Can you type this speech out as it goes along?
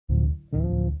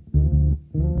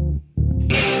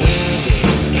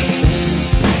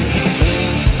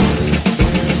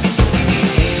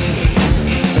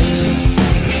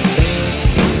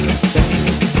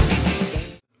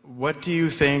what do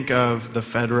you think of the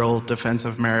Federal Defense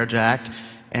of Marriage Act,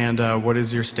 and what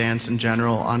is your stance in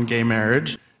general on gay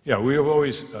marriage? Yeah, we have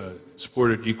always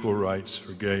supported equal rights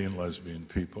for gay and lesbian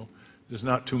people. There's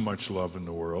not too much love in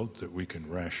the world that we can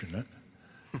ration it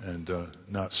and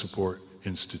not support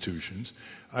institutions.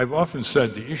 I've often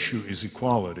said the issue is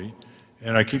equality,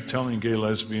 and I keep telling gay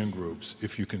lesbian groups,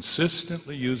 if you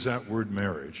consistently use that word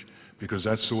marriage, because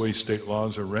that's the way state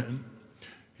laws are written,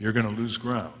 you're going to lose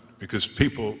ground, because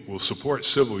people will support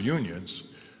civil unions,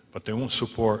 but they won't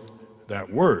support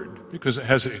that word because it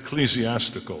has an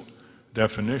ecclesiastical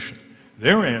definition.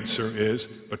 Their answer is,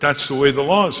 but that's the way the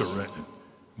laws are written.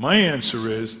 My answer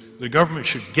is, the government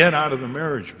should get out of the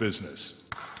marriage business.